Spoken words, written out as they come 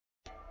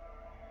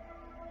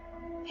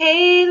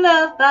Hey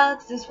love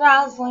bugs, it's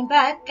Rosalind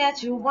back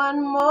at you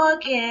one more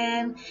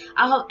again.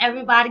 I hope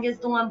everybody is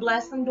doing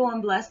blessed. I'm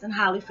doing blessed and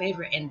highly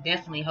favored, and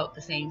definitely hope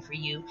the same for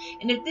you.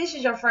 And if this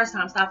is your first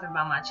time stopping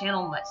by my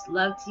channel, much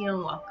love to you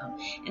and welcome.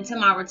 And to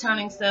my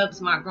returning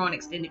subs, my growing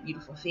extended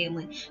beautiful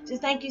family,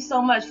 just thank you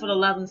so much for the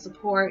love and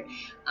support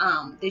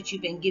that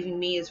you've been giving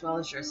me as well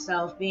as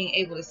yourself. Being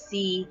able to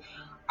see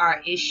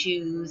our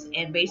issues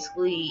and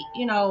basically,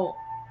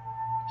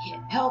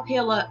 help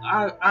heal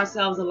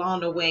ourselves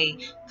along the way,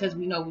 because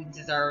we know we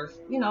deserve,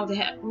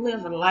 to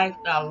live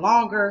a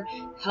longer,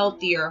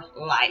 healthier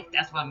life.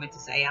 That's what I meant to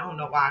say. I don't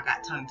know why I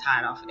got tongue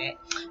tied off of that.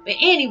 But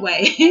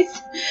anyways,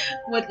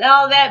 with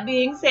all that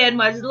being said,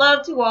 much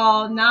love to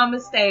all.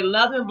 Namaste.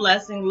 Love and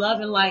blessing, love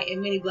and light,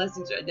 and many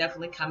blessings are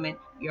definitely coming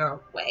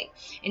your way.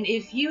 And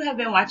if you have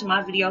been watching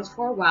my videos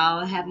for a while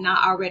and have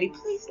not already,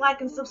 please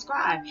like and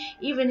subscribe.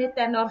 Even hit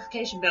that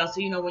notification bell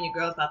so you know when your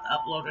girl's about to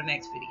upload her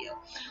next video.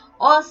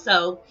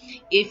 Also,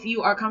 if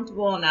you are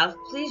comfortable enough,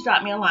 please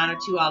drop me a line or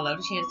two. I'd love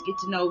a chance to get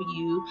to know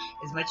you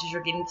as much as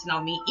you're getting to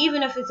know me,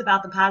 even if it's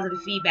about the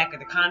positive feedback or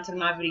the content of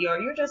my video, or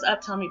you're just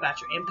up telling me about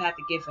your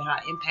empathic gift and how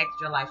it impacted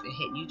your life and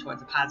hitting you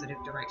towards a positive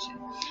direction.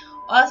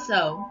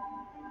 Also,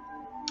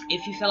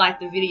 if you feel like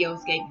the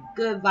videos gave you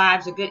good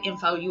vibes or good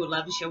info you would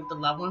love to share with a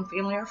loved one,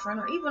 family, or friend,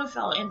 or even a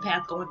fellow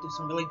empath going through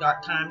some really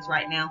dark times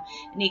right now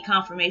and need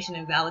confirmation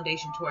and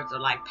validation towards their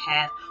life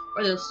path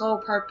or their soul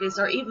purpose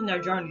or even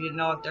their journey to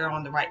know if they're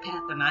on the right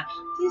path or not,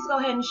 please go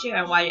ahead and share.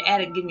 And while you're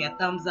at it, give me a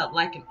thumbs up,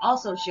 like, and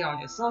also share on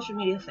your social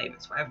media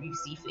favorites wherever you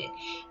see fit.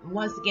 And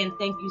once again,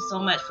 thank you so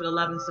much for the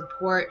love and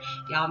support.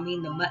 Y'all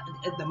mean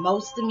the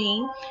most to me,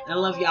 and I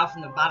love y'all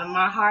from the bottom of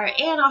my heart,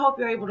 and I hope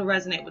you're able to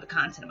resonate with the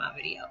content of my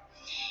video.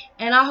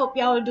 And I hope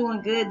y'all are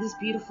doing good this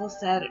beautiful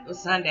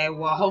Sunday.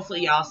 Well,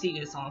 hopefully y'all see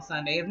this on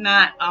Sunday. If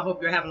not, I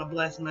hope you're having a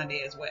blessed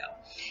Monday as well.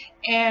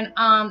 And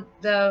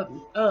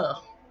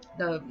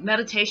the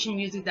meditation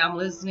music that I'm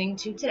listening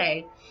to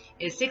today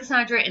is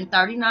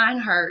 639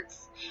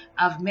 Hertz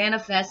of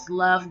Manifest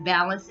Love,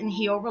 Balance, and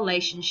Heal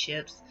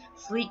Relationships,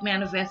 Sleep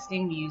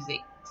Manifesting Music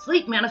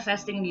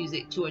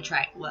to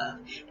Attract Love.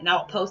 And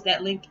I'll post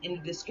that link in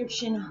the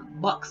description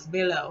box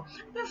below.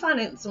 I've been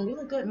finding some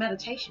really good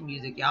meditation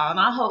music, y'all, and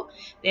I hope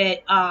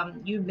that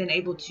you've been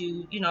able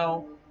to,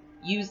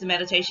 use the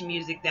meditation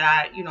music that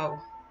I,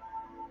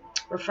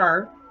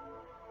 refer,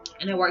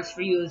 and it works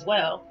for you as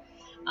well,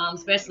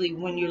 especially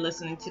when you're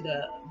listening to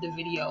the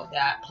video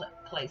that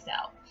I placed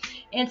out.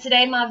 And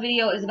today my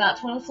video is about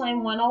Twin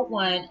Flame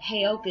 101,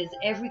 Heyoka's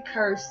Every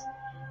Curse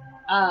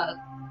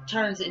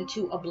turns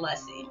into a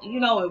blessing,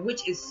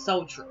 which is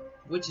so true,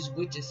 which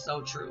is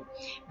so true,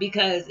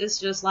 because it's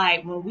just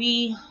like when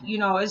we,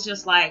 it's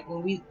just like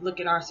when we look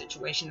at our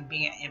situation of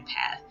being an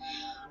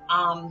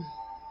empath,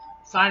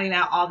 finding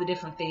out all the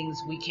different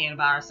things we can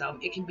about ourselves,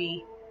 it can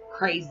be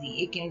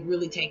crazy. It can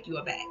really take you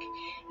aback,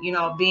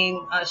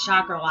 being a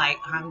shocker, like,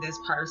 I'm this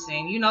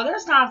person,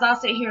 there's times I'll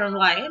sit here and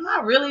like, am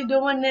I really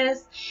doing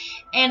this?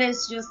 And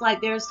it's just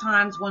like, there's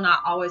times when I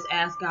always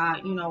ask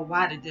God,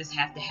 why did this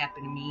have to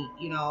happen to me?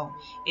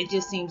 It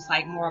just seems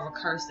like more of a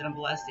curse than a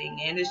blessing.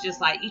 And it's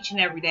just like each and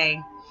every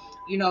day,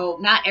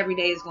 not every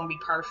day is going to be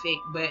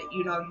perfect, but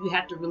you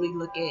have to really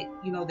look at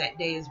that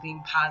day as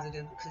being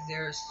positive, because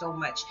there's so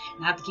much,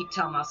 and I have to keep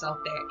telling myself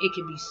that it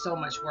can be so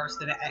much worse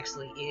than it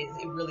actually is.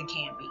 It really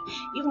can be,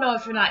 even though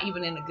if you're not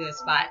even in a good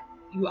spot,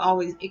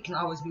 it can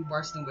always be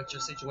worse than what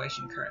your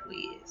situation currently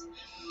is.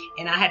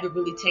 And I had to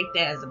really take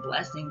that as a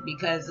blessing,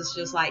 because it's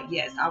just like,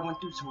 yes, I went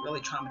through some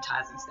really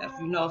traumatizing stuff.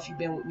 If you've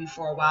been with me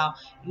for a while,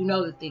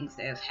 the things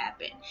that have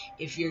happened.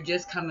 If you're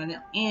just coming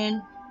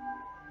in,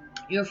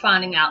 you're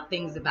finding out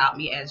things about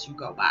me as you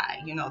go by.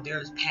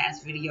 There's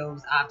past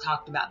videos I've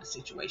talked about the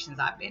situations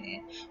I've been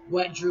in,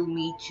 what drew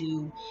me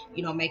to,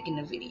 making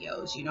the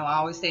videos. I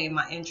always say in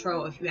my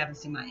intro, if you haven't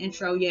seen my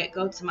intro yet,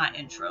 go to my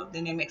intro.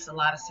 Then it makes a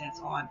lot of sense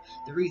on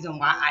the reason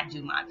why I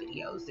do my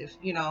videos. If,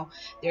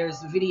 there's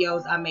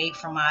videos I made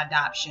from my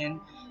adoption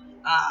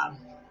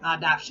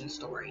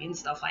story and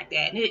stuff like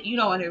that. And it,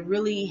 and it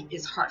really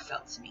is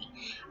heartfelt to me.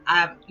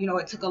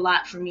 It took a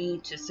lot for me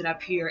to sit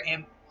up here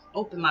and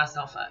open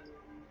myself up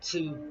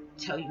to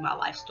tell you my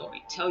life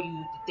story, tell you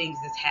the things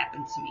that's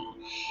happened to me.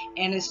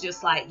 And it's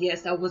just like,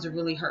 yes, that was a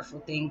really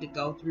hurtful thing to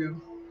go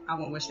through. I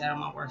won't wish that on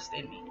my worst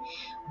enemy.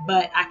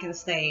 But I can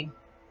say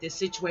this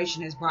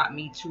situation has brought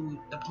me to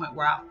the point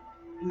where I've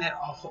met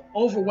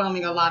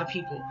overwhelming a lot of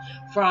people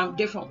from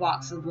different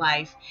walks of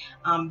life,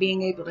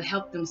 being able to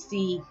help them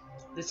see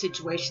the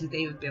situations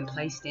they've been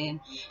placed in,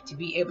 to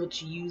be able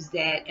to use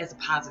that as a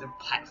positive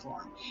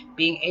platform,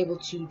 being able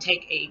to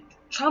take a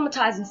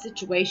traumatizing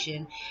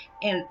situation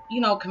and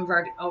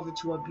convert it over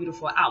to a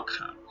beautiful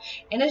outcome.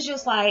 And it's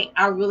just like,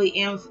 I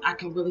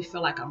can really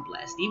feel like I'm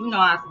blessed. Even though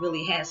I've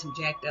really had some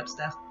jacked up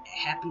stuff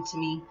happen to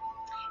me,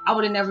 I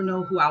would have never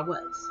known who I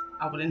was.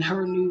 I would have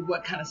never knew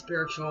what kind of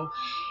spiritual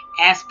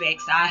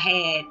aspects I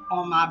had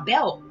on my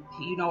belt,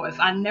 if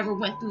I never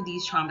went through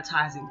these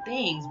traumatizing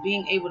things.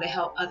 Being able to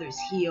help others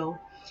heal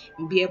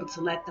and be able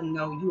to let them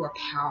know you are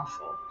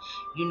powerful.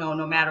 You know,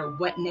 no matter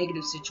what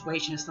negative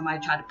situation somebody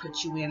try to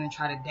put you in and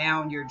try to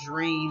down your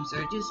dreams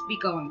or just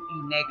speak on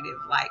you negative,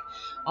 like,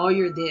 oh,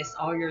 you're this,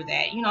 oh, you're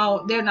that. You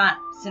know, they're not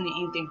sending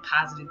anything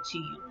positive to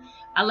you.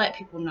 I let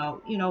people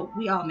know, you know,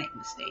 we all make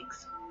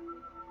mistakes.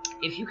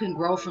 If you can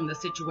grow from the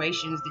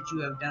situations that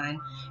you have done,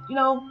 you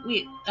know,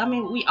 we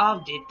all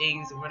did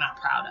things that we're not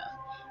proud of.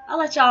 I'll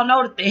let y'all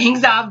know the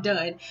things I've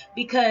done,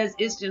 because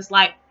it's just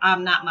like,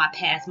 I'm not my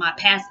past. My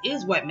past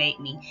is what made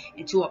me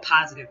into a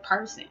positive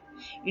person.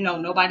 You know,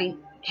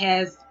 nobody's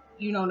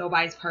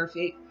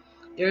perfect.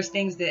 There's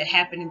things that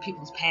happen in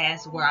people's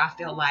past where I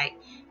feel like,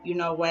 you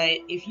know what,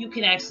 if you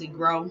can actually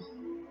grow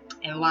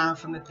and learn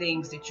from the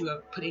things that you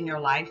have put in your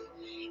life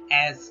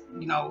as,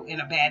 you know,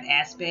 in a bad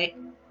aspect,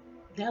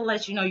 that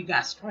lets you know you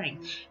got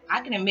strength.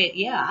 I can admit,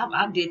 yeah,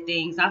 I did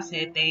things, I've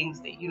said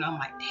things that, you know, I'm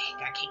like, dang,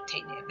 I can't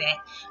take that back.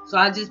 So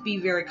I just be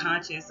very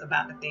conscious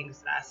about the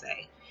things that I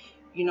say.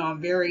 You know,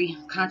 I'm very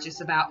conscious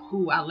about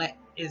who I let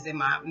is in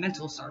my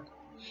mental circle.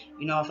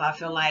 You know, if I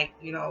feel like,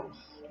 you know,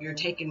 you're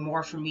taking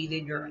more from me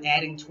than you're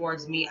adding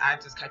towards me, I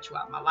just cut you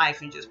out of my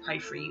life and just pray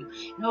for you.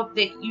 And hope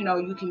that, you know,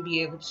 you can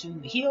be able to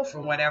heal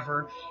from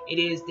whatever it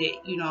is that,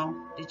 you know,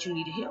 that you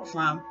need to heal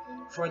from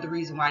for the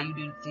reason why you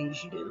do the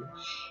things you do.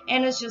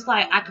 And it's just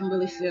like, I can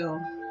really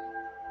feel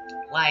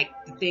like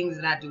the things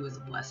that I do is a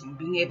blessing.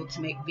 Being able to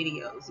make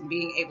videos and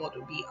being able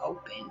to be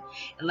open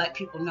and let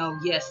people know,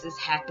 yes, this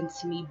happened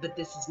to me, but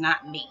this is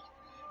not me.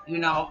 You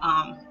know,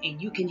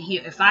 and you can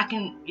heal. If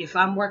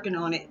I'm working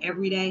on it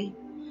every day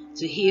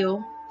to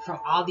heal from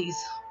all these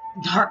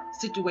dark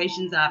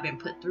situations that I've been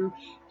put through,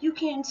 you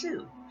can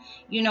too.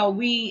 You know,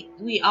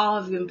 we all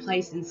have been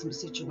placed in some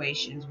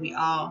situations. We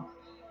all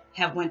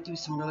have went through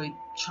some really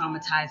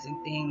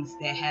traumatizing things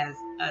that has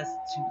us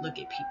to look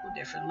at people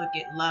different, look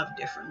at love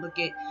different, look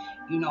at,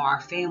 you know,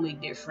 our family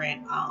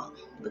different,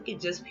 look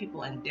at just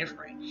people and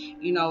different.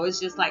 You know, it's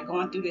just like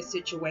going through this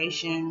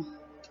situation.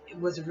 It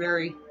was a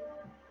very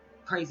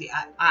crazy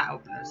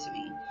eye-opener to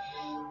me.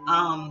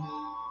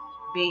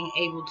 Being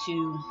able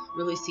to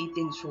really see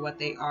things for what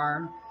they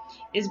are.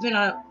 It's been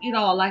a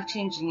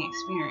life-changing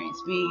experience.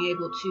 Being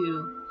able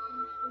to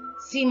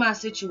see my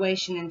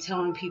situation and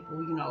telling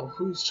people, you know,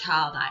 whose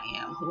child I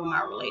am, who am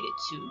I related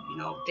to, you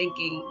know,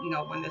 thinking, you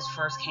know, when this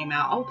first came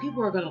out, oh,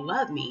 people are going to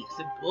love me.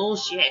 It's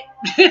bullshit.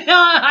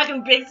 I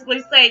can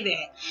basically say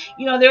that.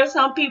 You know, there are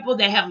some people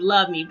that have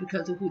loved me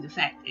because of who the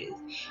fact is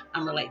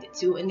I'm related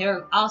to. And there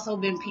have also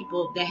been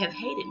people that have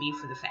hated me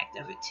for the fact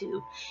of it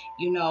too.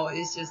 You know,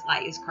 it's just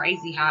like, it's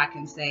crazy how I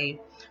can say,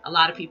 a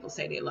lot of people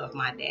say they love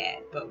my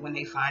dad, but when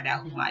they find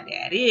out who my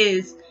dad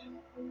is,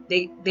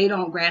 they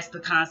don't grasp the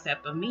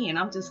concept of me. And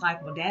I'm just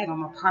like, well, dad,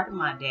 I'm a part of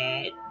my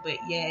dad, but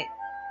yet,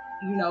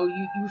 you know,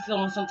 you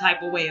feeling some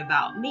type of way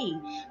about me.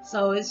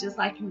 So it's just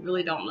like, you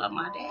really don't love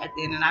my dad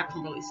then, and I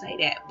can really say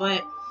that.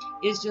 But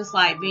it's just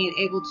like being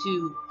able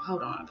to,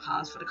 hold on,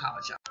 pause for the call,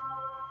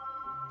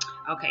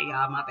 y'all. Okay,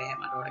 y'all, my bad.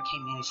 My daughter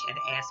came in and she had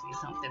to ask me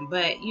something.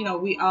 But, you know,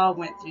 we all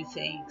went through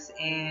things,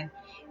 and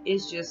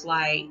it's just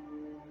like,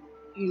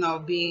 you know,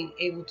 being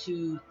able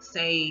to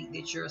say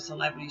that you're a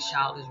celebrity's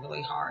child is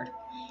really hard.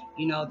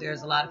 You know,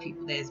 there's a lot of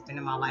people that has been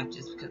in my life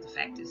just because the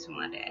fact is who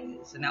my dad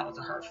is, and that was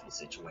a hurtful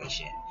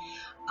situation.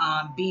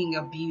 Being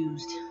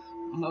abused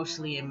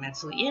emotionally and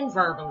mentally and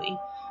verbally,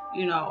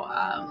 you know,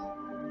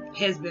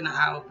 has been an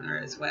eye-opener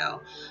as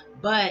well.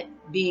 But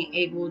being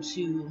able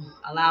to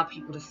allow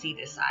people to see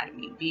this side of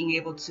me, being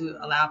able to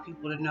allow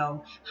people to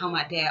know how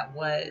my dad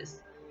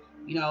was,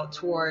 you know,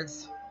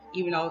 towards,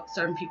 even though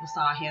certain people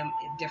saw him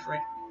at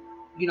different,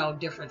 you know,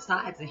 different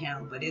sides of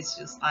him, but it's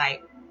just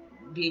like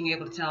being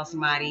able to tell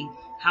somebody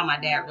how my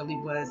dad really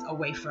was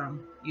away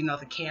from, you know,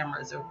 the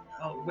cameras or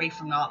away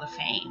from all the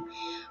fame.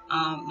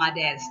 My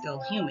dad is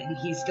still human.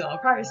 He's still a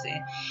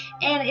person.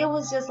 And it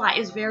was just like,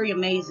 it's very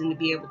amazing to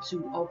be able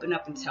to open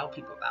up and tell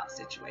people about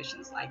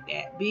situations like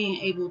that. Being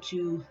able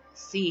to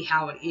see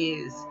how it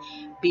is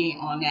being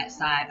on that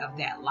side of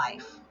that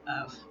life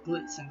of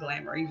glitz and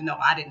glamour, even though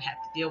I didn't have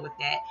to deal with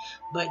that,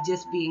 but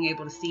just being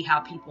able to see how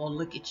people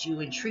look at you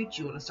and treat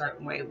you in a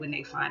certain way when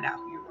they find out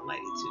who you're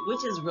related to,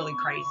 which is really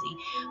crazy.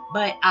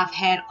 But I've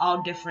had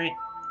all different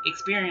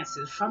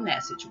experiences from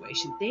that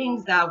situation,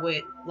 things that I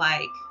would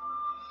like,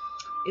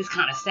 it's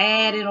kind of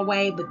sad in a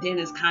way, but then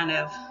it's kind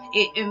of,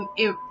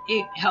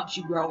 it helps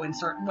you grow in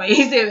certain ways.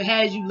 It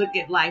has you look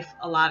at life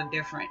a lot of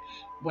different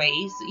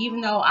ways,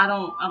 even though I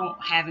don't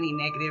have any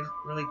negative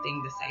really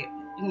thing to say,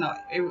 you know,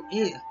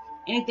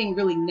 anything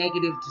really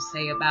negative to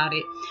say about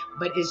it,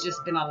 but it's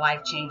just been a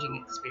life-changing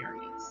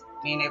experience,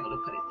 being able to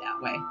put it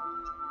that way,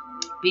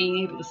 being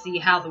able to see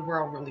how the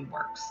world really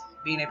works,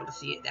 being able to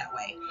see it that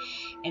way,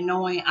 and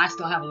knowing I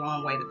still have a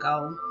long way to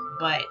go.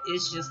 But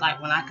it's just like,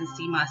 when I can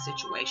see my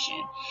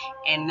situation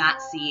and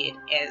not see it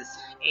as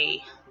a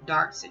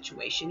dark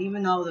situation,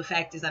 even though the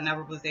fact is I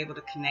never was able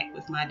to connect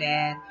with my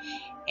dad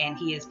and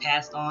he has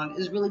passed on,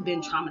 it's really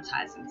been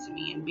traumatizing to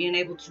me. And being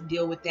able to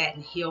deal with that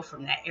and heal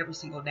from that every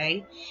single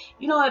day,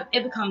 you know,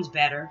 it becomes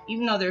better,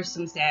 even though there's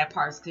some sad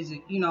parts, because,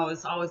 you know,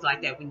 it's always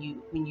like that when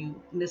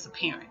you miss a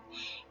parent,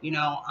 you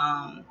know.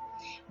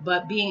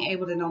 But being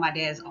able to know my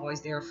dad is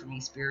always there for me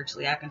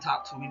spiritually. I can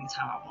talk to him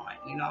anytime I want.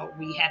 You know,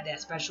 we have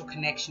that special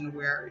connection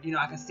where, you know,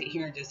 I can sit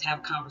here and just have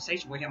a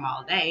conversation with him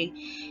all day,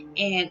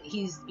 and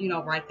he's, you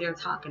know, right there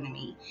talking to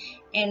me.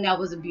 And that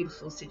was a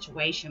beautiful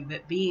situation.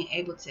 But being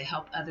able to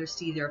help others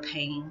see their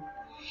pain,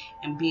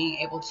 and being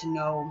able to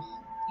know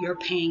your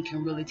pain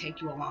can really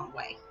take you a long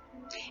way.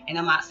 And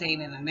I'm not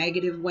saying in a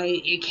negative way.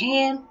 It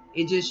can.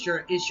 It's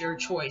your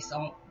choice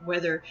on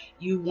whether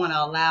you want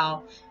to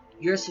allow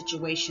your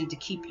situation to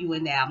keep you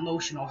in that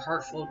emotional,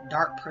 hurtful,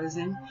 dark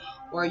prison,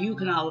 or are you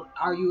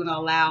gonna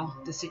allow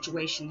the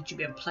situation that you've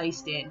been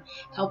placed in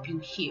help you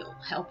heal,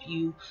 help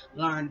you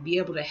learn, be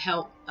able to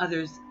help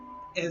others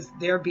as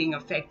they're being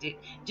affected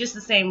just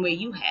the same way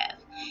you have.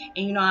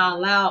 And you know,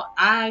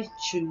 I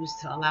choose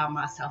to allow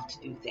myself to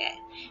do that.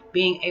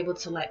 Being able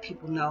to let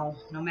people know,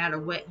 no matter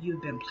what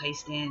you've been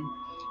placed in,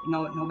 you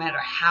know, no matter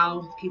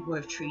how people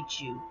have treated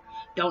you,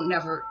 don't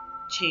never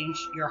change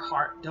your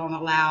heart. Don't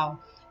allow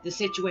the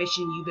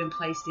situation you've been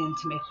placed in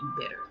to make you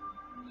bitter.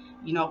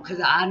 You know, because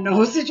I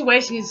know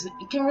situations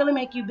can really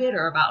make you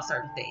bitter about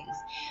certain things,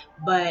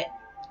 but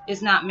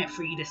it's not meant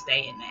for you to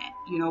stay in that.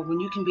 You know,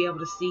 when you can be able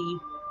to see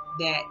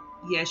that,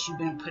 yes, you've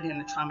been put in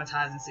a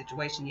traumatizing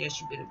situation,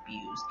 yes, you've been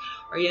abused,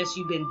 or yes,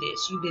 you've been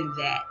this, you've been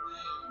that.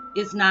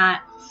 It's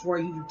not for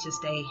you to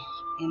stay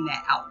in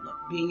that outlook.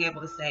 Being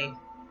able to say,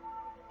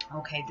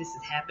 okay, this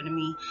has happened to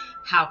me.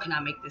 How can I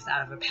make this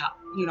out of a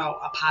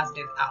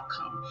positive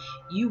outcome?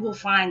 You will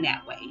find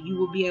that way. You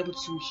will be able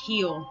to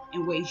heal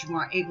in ways you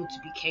weren't able to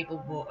be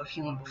capable of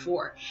healing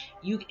before.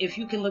 If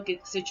you can look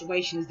at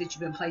situations that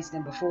you've been placed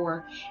in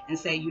before and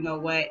say, you know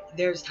what,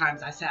 there's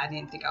times I said I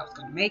didn't think I was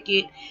going to make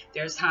it.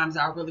 There's times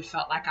I really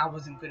felt like I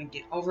wasn't going to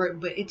get over it,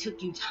 but it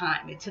took you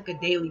time. It took a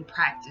daily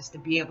practice to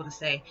be able to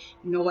say,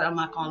 you know what, I'm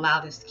not going to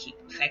allow this to keep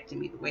affecting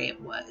me the way it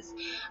was.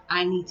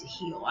 I need to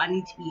heal. I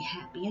need to be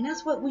happy. And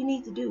that's what we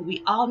need to do.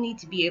 We all need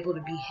to be able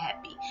to be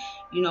happy.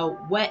 You know,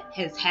 what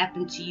has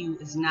happened to you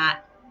is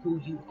not who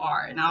you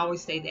are. And I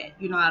always say that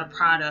you're not a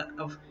product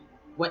of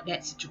what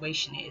that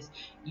situation is.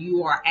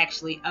 You are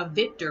actually a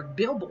victor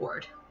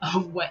billboard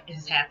of what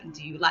has happened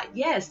to you. Like,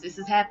 yes, this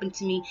has happened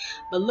to me,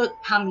 but look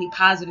how many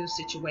positive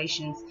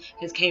situations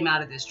has came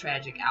out of this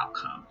tragic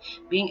outcome.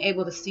 Being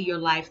able to see your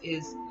life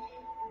is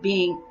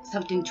being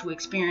something to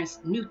experience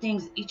new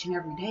things each and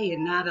every day,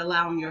 and not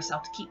allowing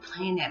yourself to keep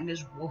playing that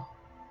miserable,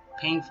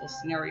 painful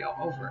scenario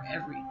over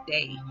every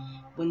day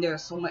when there are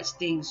so much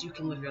things you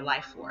can live your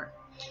life for.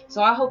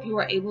 So I hope you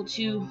are able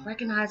to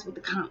resonate with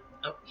the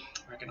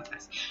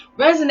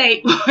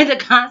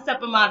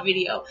concept of my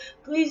video.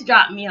 Please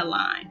drop me a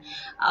line.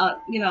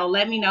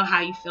 Let me know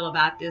how you feel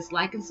about this.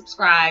 Like and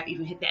subscribe.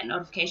 Even hit that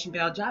notification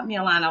bell. Drop me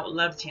a line. I would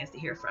love a chance to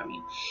hear from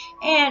you.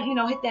 And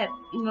hit that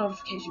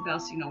notification bell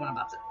so you know when I'm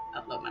about to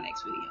upload my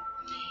next video.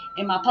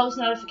 And my post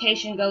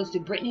notification goes to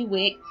Brittany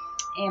Wick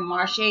and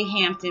Marsha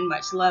Hampton.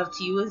 Much love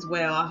to you as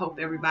well. I hope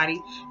everybody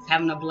is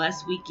having a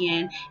blessed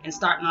weekend and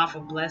starting off a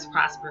blessed,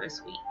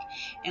 prosperous week.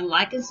 And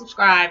like and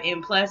subscribe.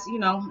 And plus,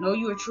 know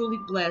you are truly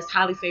blessed,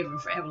 highly favored,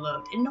 and forever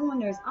loved. And knowing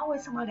there's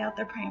always somebody out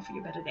there praying for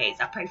your better days.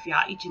 I pray for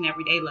y'all each and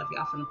every day. Love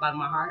y'all from the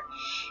bottom of my heart.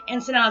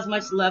 And send out as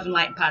much love and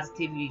light and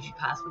positivity as you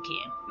possibly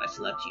can. Much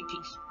love to you.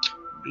 Peace.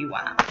 Be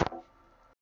wild.